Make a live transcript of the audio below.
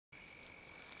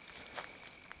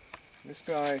This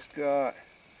guy's got a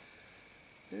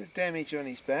bit of damage on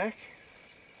his back.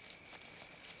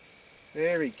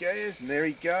 There he goes, and there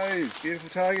he goes. Beautiful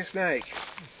tiger snake.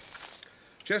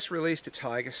 Just released a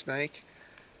tiger snake.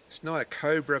 It's not a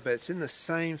cobra, but it's in the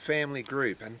same family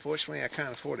group. Unfortunately, I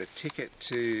can't afford a ticket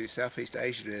to Southeast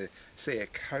Asia to see a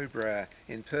cobra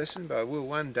in person, but I will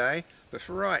one day. But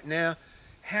for right now,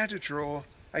 how to draw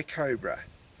a cobra.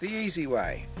 The easy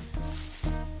way.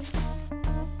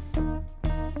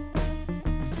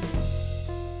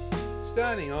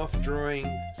 Starting off drawing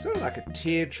sort of like a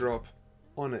teardrop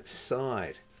on its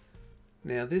side.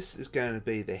 Now this is going to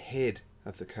be the head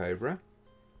of the cobra.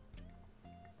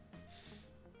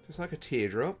 Just like a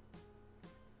teardrop.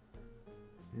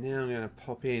 Now I'm going to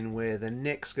pop in where the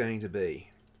neck's going to be,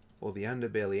 or the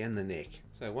underbelly and the neck.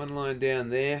 So one line down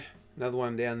there, another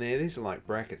one down there. These are like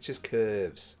brackets, just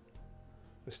curves.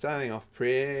 We're starting off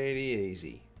pretty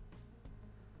easy.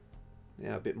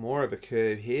 Now a bit more of a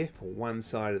curve here for one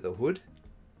side of the hood.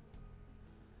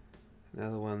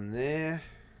 Another one there.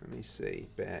 Let me see,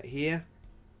 about here.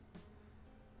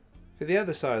 For the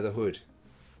other side of the hood.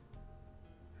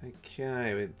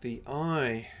 Okay, the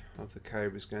eye of the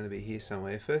cobra is going to be here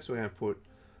somewhere. First we're going to put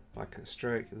like a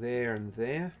stroke there and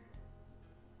there.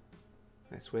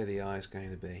 That's where the eye is going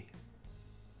to be.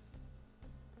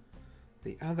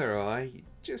 The other eye, you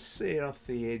just see it off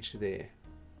the edge there.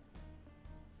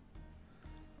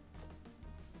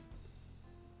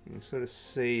 You can sort of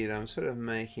see that I'm sort of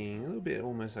making a little bit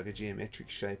almost like a geometric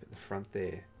shape at the front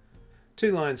there.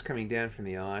 Two lines coming down from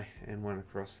the eye and one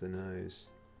across the nose.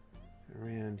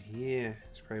 Around here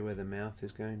is probably where the mouth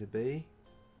is going to be.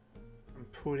 I'm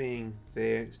putting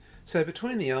there. So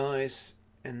between the eyes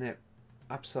and that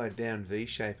upside down V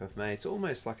shape I've made, it's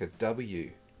almost like a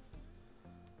W.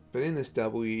 But in this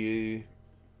W,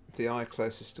 the eye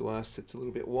closest to us, it's a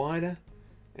little bit wider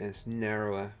and it's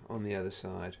narrower on the other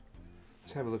side.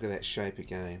 Let's have a look at that shape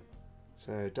again.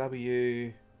 So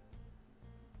W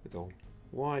with a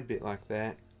wide bit like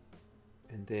that,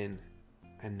 and then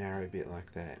a narrow bit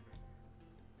like that.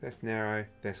 That's narrow,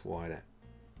 that's wider.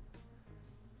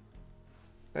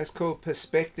 That's called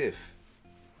perspective.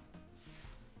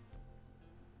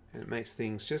 And it makes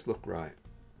things just look right.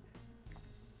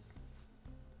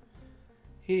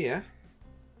 Here,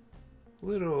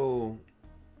 little,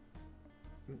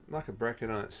 like a bracket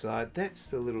on its side,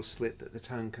 that's the little slit that the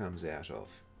tongue comes out of.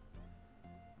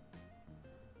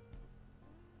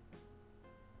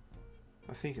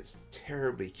 I think it's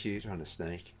terribly cute on a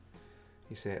snake.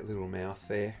 You see that little mouth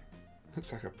there?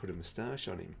 Looks like I put a moustache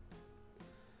on him.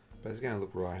 But it's going to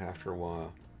look right after a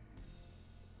while.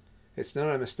 It's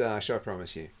not a moustache, I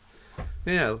promise you.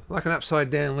 Now, like an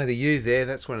upside down letter U there,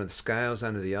 that's one of the scales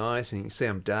under the eyes, and you can see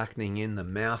I'm darkening in the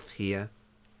mouth here.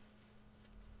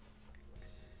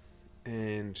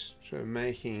 And sort of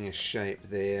making a shape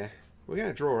there. We're going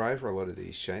to draw over a lot of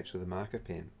these shapes with a marker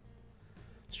pen.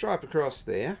 Stripe across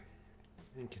there,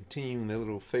 and continuing the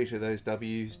little feet of those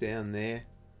W's down there.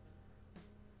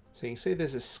 So you can see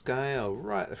there's a scale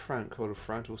right at the front called a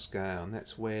frontal scale, and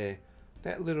that's where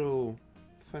that little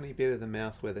funny bit of the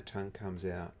mouth where the tongue comes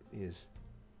out is.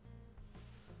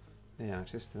 Now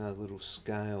just another little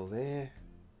scale there,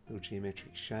 little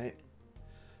geometric shape.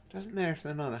 Doesn't matter if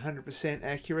they're not 100%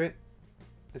 accurate.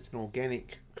 It's an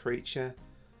organic creature,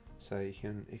 so you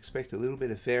can expect a little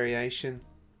bit of variation.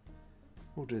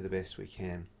 We'll do the best we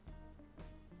can.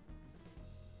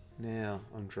 Now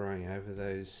I'm drawing over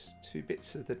those two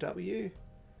bits of the W,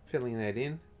 filling that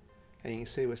in, and you can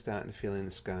see we're starting to fill in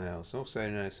the scales. Also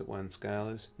notice that one scale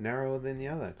is narrower than the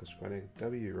other because we've got a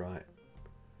W right.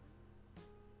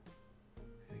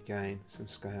 Again, some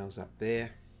scales up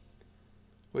there.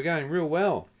 We're going real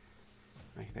well.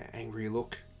 Make that angry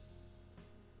look.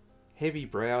 Heavy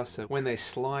brows, so when they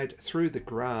slide through the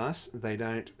grass, they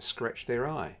don't scratch their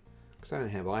eye. Because they don't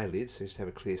have eyelids, they just have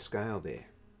a clear scale there.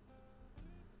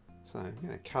 So I'm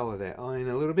going to colour that eye in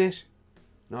a little bit.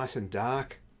 Nice and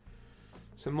dark.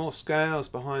 Some more scales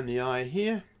behind the eye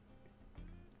here.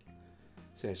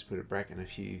 So just put a bracket and a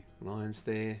few lines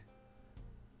there.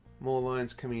 More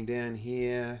lines coming down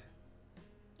here.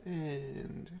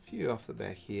 And a few off the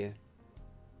back here.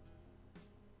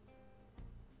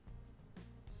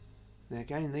 Now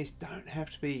again, these don't have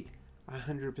to be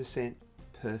 100%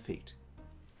 perfect.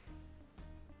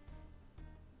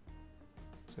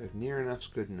 So near enough's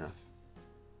good enough.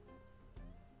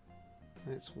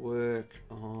 Let's work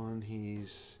on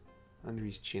his, under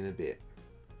his chin a bit.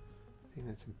 I think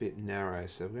that's a bit narrow,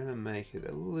 so we're going to make it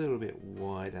a little bit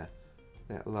wider,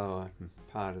 that lower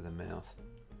part of the mouth.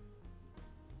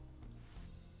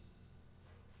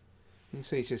 You can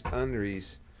see just under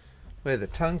his where the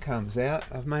tongue comes out,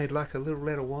 I've made like a little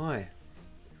letter Y.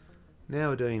 Now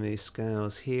we're doing these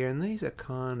scales here, and these are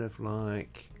kind of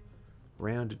like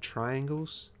rounded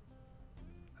triangles.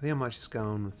 I think I might just go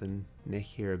on with the neck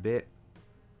here a bit.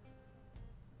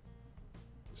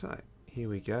 So here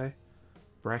we go,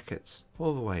 brackets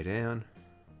all the way down.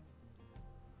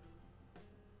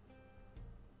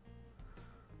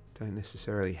 Don't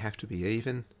necessarily have to be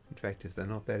even. In fact, if they're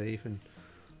not that even,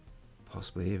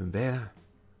 possibly even better.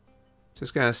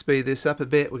 Just going to speed this up a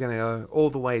bit. We're going to go all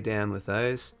the way down with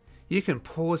those. You can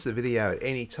pause the video at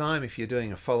any time if you're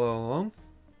doing a follow along.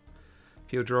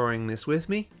 If you're drawing this with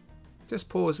me, just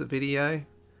pause the video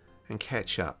and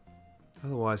catch up.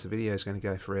 Otherwise the video is going to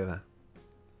go forever.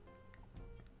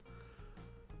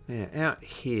 Now out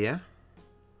here,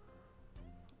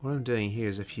 what I'm doing here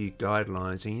is a few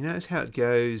guidelines, and you notice how it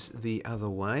goes the other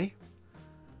way?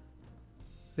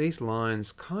 These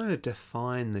lines kind of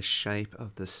define the shape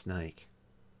of the snake.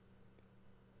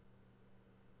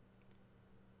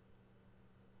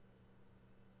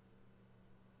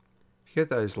 If you get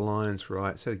those lines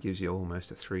right, so it gives you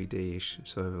almost a 3D-ish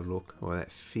sort of a look, or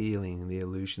that feeling, the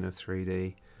illusion of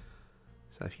 3D.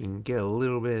 So if you can get a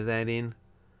little bit of that in,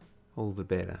 all the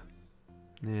better.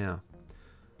 Now,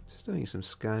 just doing some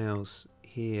scales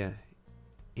here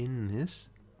in this.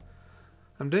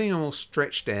 I'm doing them all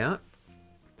stretched out,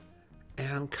 and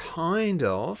I'm kind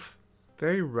of,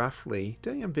 very roughly,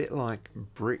 doing a bit like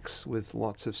bricks with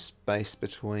lots of space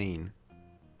between.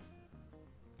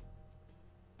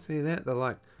 See that? They're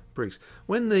like bricks.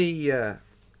 When the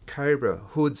cobra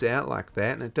hoods out like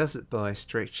that, and it does it by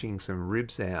stretching some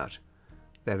ribs out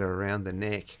that are around the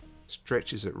neck,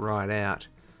 stretches it right out.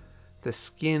 The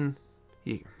skin,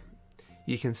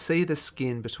 you can see the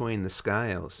skin between the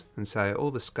scales, and so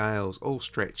all the scales all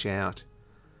stretch out.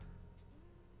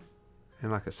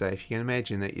 And like I say, if you can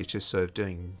imagine that you're just sort of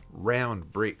doing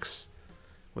round bricks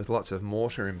with lots of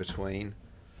mortar in between,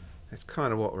 that's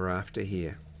kind of what we're after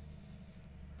here.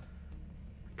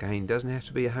 Again, doesn't have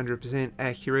to be 100%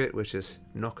 accurate, we're just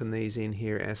knocking these in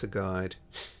here as a guide.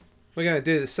 We're going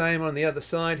to do the same on the other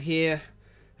side here,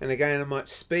 and again I might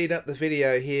speed up the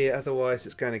video here, otherwise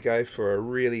it's going to go for a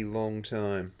really long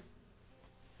time.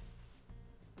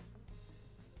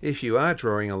 If you are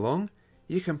drawing along,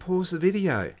 you can pause the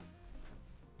video.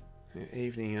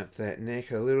 Evening up that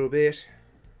neck a little bit.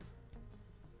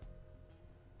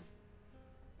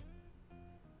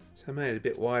 So I made it a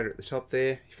bit wider at the top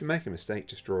there. If you make a mistake,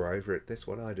 just draw over it. That's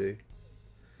what I do.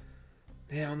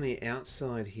 Now on the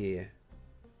outside here,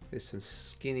 there's some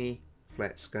skinny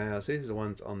flat scales. These are the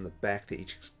ones on the back that you're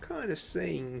just kind of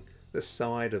seeing the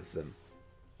side of them.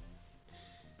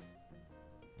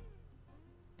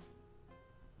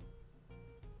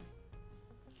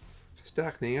 Just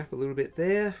darkening up a little bit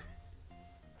there.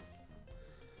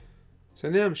 So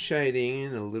now I'm shading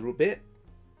in a little bit.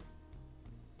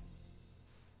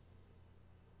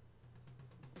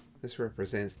 This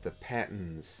represents the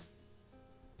patterns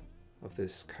of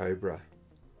this cobra.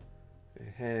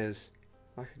 It has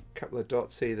like a couple of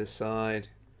dots either side,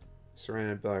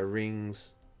 surrounded by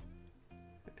rings,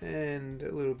 and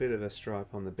a little bit of a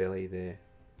stripe on the belly there.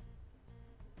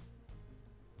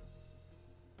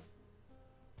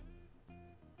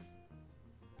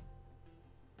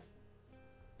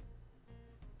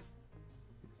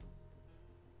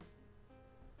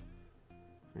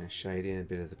 I'm going to shade in a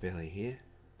bit of the belly here.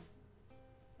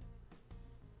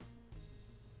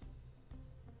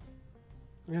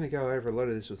 I'm going to go over a lot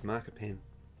of this with marker pen,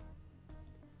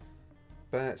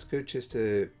 but it's good just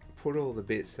to put all the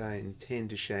bits I intend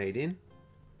to shade in,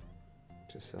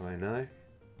 just so I know. A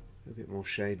little bit more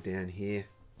shade down here.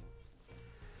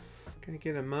 Going to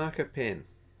get a marker pen.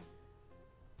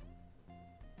 I'm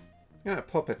going to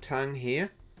pop a tongue here,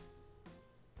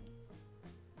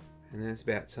 and then it's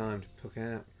about time to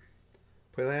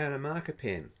pull out a marker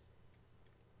pen.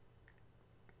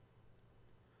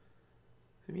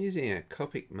 I'm using a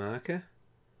Copic marker.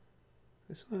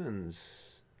 This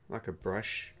one's like a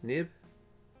brush nib,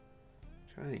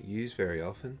 which I don't use very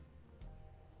often.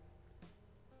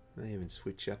 May even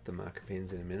switch up the marker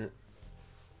pens in a minute.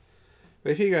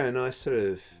 But if you got a nice sort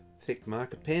of thick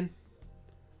marker pen,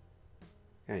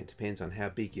 again, it depends on how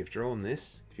big you've drawn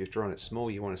this. If you've drawn it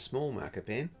small, you want a small marker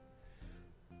pen.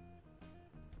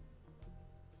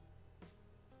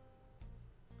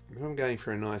 But I'm going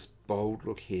for a nice bold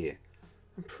look here.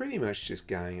 I'm pretty much just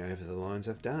going over the lines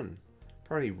I've done,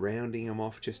 probably rounding them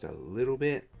off just a little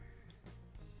bit,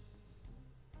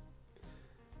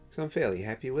 so I'm fairly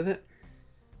happy with it.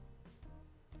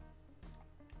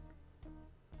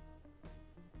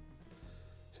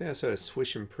 See, I sort of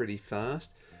swish them pretty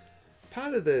fast.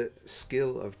 Part of the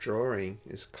skill of drawing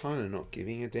is kind of not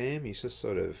giving a damn. You just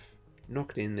sort of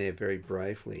knock it in there very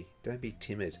bravely. Don't be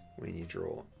timid when you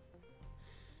draw.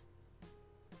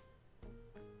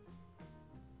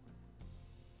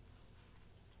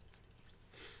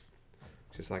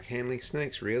 Just like handling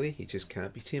snakes, really. You just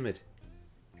can't be timid.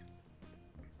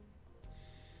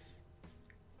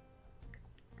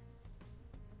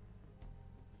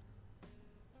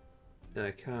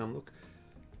 No, calm, look.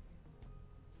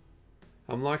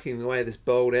 I'm liking the way this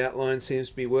bold outline seems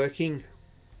to be working.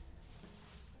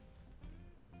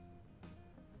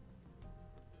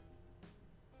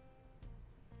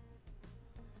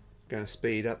 Going to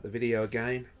speed up the video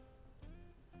again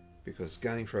because it's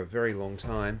going for a very long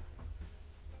time.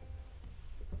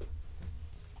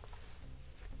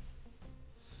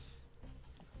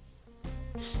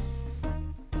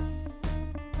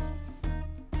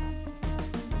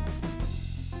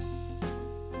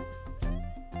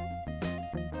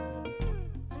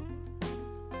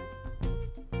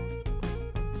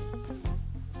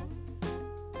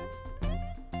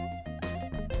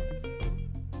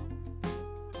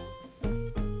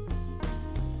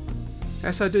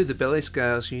 As I do the belly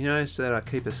scales, you notice that I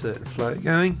keep a certain flow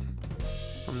going.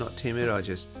 I'm not timid, I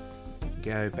just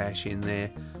go bash in there.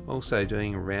 Also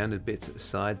doing rounded bits at the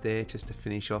side there just to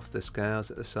finish off the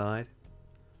scales at the side.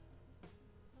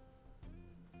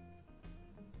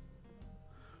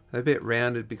 They're a bit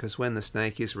rounded because when the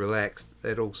snake is relaxed,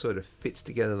 it all sort of fits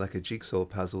together like a jigsaw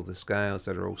puzzle, the scales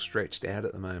that are all stretched out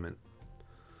at the moment.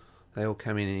 They all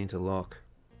come in and interlock.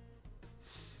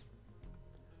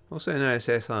 Also notice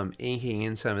as I'm inking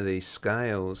in some of these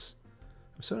scales,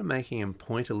 I'm sort of making them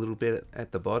point a little bit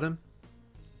at the bottom.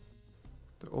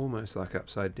 They're almost like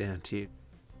upside down tip.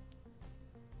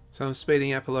 So I'm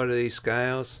speeding up a lot of these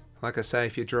scales. Like I say,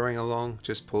 if you're drawing along,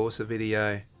 just pause the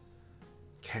video,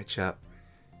 catch up.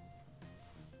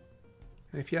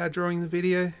 If you are drawing the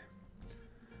video,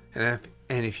 and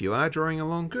if you are drawing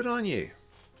along, good on you.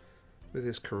 With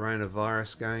this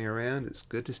coronavirus going around, it's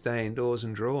good to stay indoors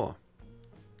and draw.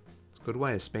 Good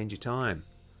way to spend your time.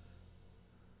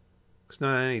 Because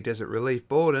not only does it relieve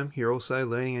boredom, you're also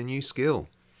learning a new skill.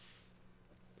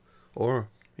 Or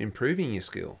improving your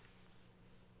skill.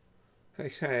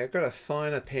 Okay, I've got a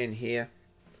finer pen here.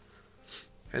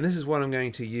 And this is what I'm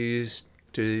going to use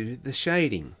to do the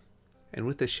shading. And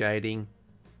with the shading,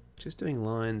 just doing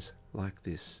lines like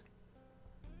this.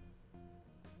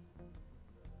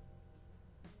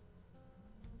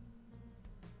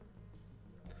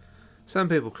 Some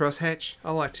people cross hatch.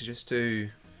 I like to just do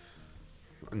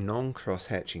non-cross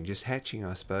hatching, just hatching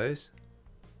I suppose.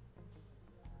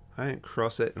 I don't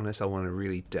cross it unless I want a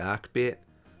really dark bit.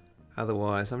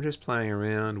 Otherwise I'm just playing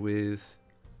around with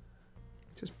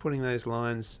just putting those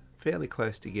lines fairly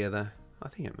close together. I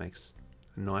think it makes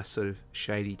a nice sort of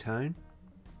shady tone.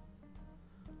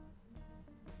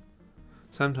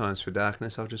 Sometimes for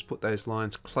darkness I'll just put those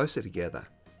lines closer together.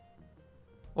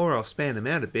 Or I'll span them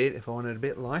out a bit if I want it a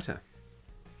bit lighter.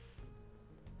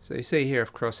 So you see here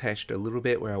I've cross-hatched a little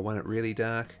bit where I want it really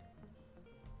dark.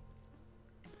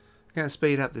 I'm going to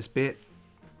speed up this bit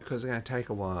because it's going to take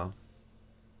a while.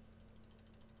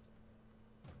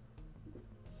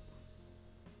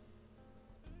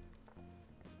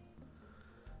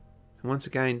 And once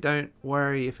again, don't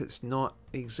worry if it's not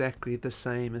exactly the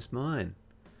same as mine.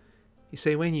 You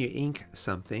see, when you ink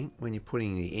something, when you're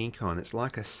putting the ink on, it's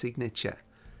like a signature.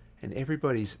 And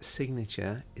everybody's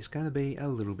signature is going to be a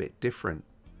little bit different.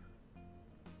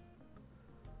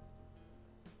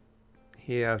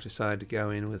 Here I've decided to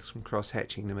go in with some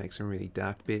cross-hatching to make some really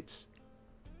dark bits.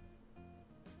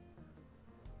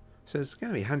 So there's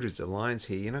going to be hundreds of lines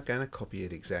here. You're not going to copy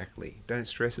it exactly. Don't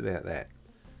stress about that.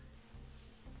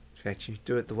 In fact, you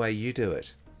do it the way you do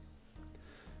it.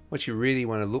 What you really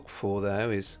want to look for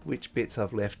though is which bits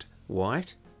I've left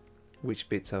white, which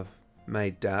bits I've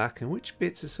made dark, and which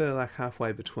bits are sort of like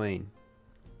halfway between.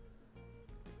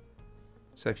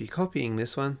 So if you're copying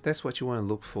this one, that's what you want to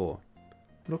look for.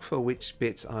 Look for which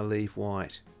bits I leave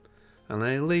white. And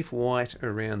I leave white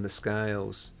around the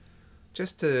scales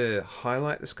just to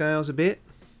highlight the scales a bit.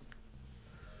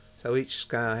 So each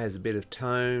scale has a bit of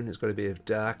tone, it's got a bit of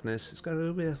darkness, it's got a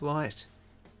little bit of light.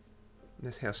 And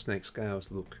that's how snake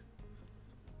scales look.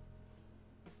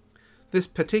 This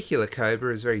particular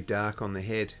cobra is very dark on the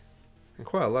head. And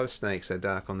quite a lot of snakes are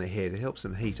dark on their head. It helps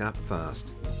them heat up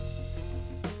fast.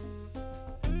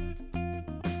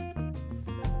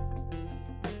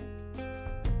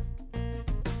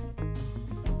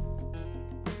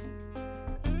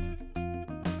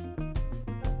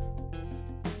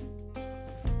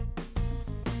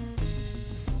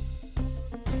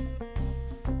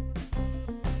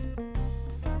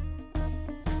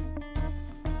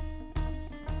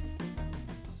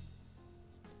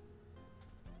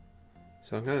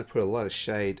 So I'm going to put a lot of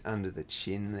shade under the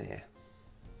chin there.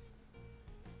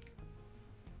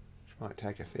 Which might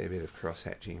take a fair bit of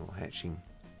cross-hatching or hatching.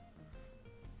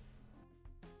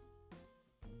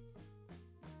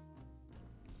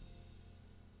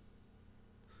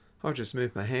 I'll just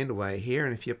move my hand away here,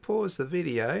 and if you pause the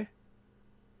video,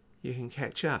 you can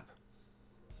catch up.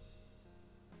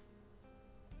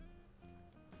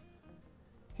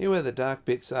 Here where the dark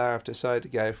bits are, I've decided to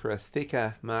go for a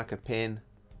thicker marker pen.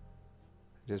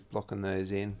 Just blocking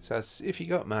those in. So if you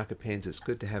got marker pens, it's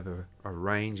good to have a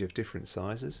range of different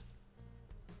sizes.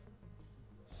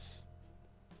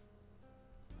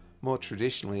 More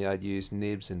traditionally, I'd use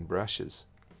nibs and brushes.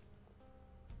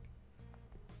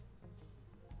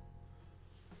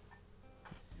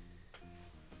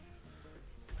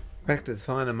 Back to the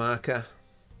finer marker.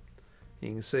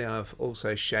 You can see I've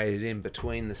also shaded in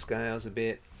between the scales a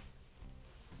bit.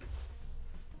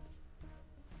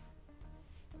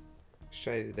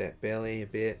 Shaded that belly a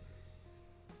bit.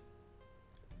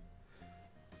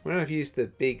 When I've used the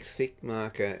big thick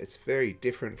marker, it's very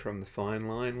different from the fine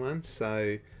line one.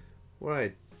 So what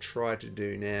I try to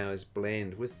do now is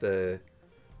blend with the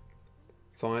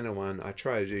finer one. I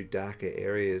try to do darker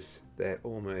areas that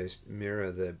almost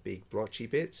mirror the big blotchy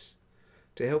bits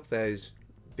to help those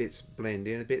bits blend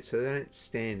in a bit so they don't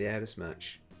stand out as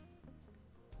much.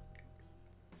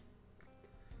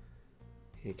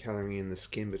 Here, colouring in the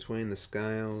skin between the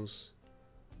scales.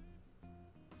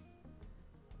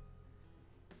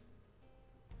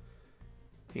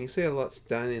 You can see a lot's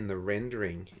done in the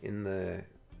rendering, in the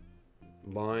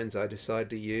lines I decide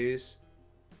to use.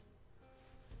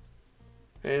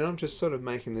 And I'm just sort of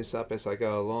making this up as I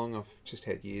go along. I've just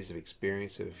had years of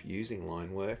experience of using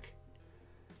line work.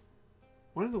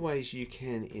 One of the ways you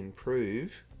can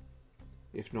improve,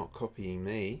 if not copying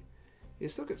me,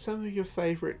 is look at some of your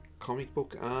favourite comic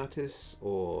book artists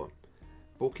or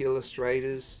book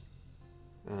illustrators,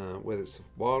 whether it's a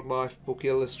wildlife book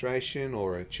illustration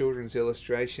or a children's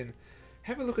illustration.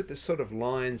 Have a look at the sort of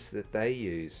lines that they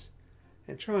use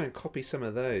and try and copy some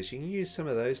of those. You can use some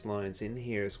of those lines in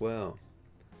here as well.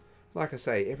 Like I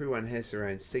say, everyone has their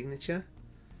own signature,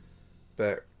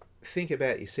 but think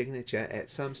about your signature. At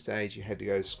some stage you had to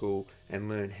go to school and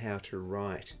learn how to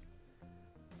write.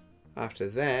 After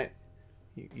that,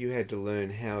 you had to learn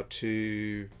how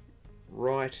to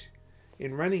write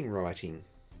in running writing.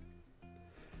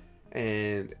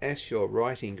 And as your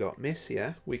writing got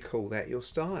messier, we call that your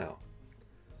style.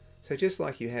 So just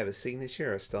like you have a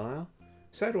signature, a style,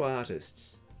 so do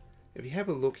artists. If you have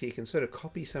a look, you can sort of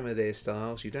copy some of their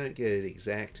styles. You don't get it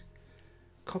exact.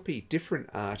 Copy different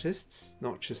artists,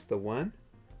 not just the one,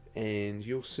 and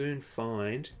you'll soon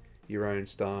find your own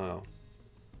style.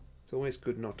 It's always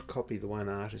good not to copy the one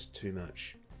artist too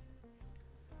much.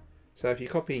 So if you're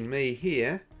copying me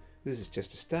here, this is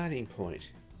just a starting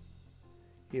point.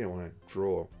 You don't want to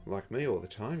draw like me all the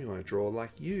time, you want to draw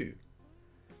like you.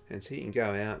 And so you can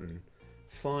go out and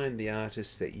find the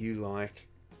artists that you like,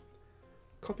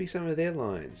 copy some of their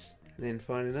lines, and then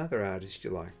find another artist you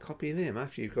like, copy them.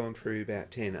 After you've gone through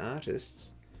about 10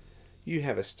 artists, you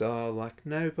have a style like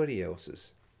nobody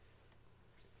else's.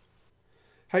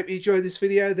 Hope you enjoyed this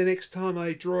video. The next time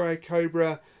I draw a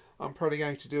cobra, I'm probably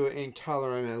going to do it in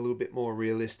colour and a little bit more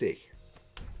realistic.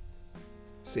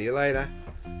 See you later.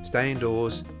 Stay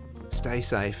indoors, stay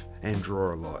safe, and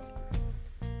draw a lot.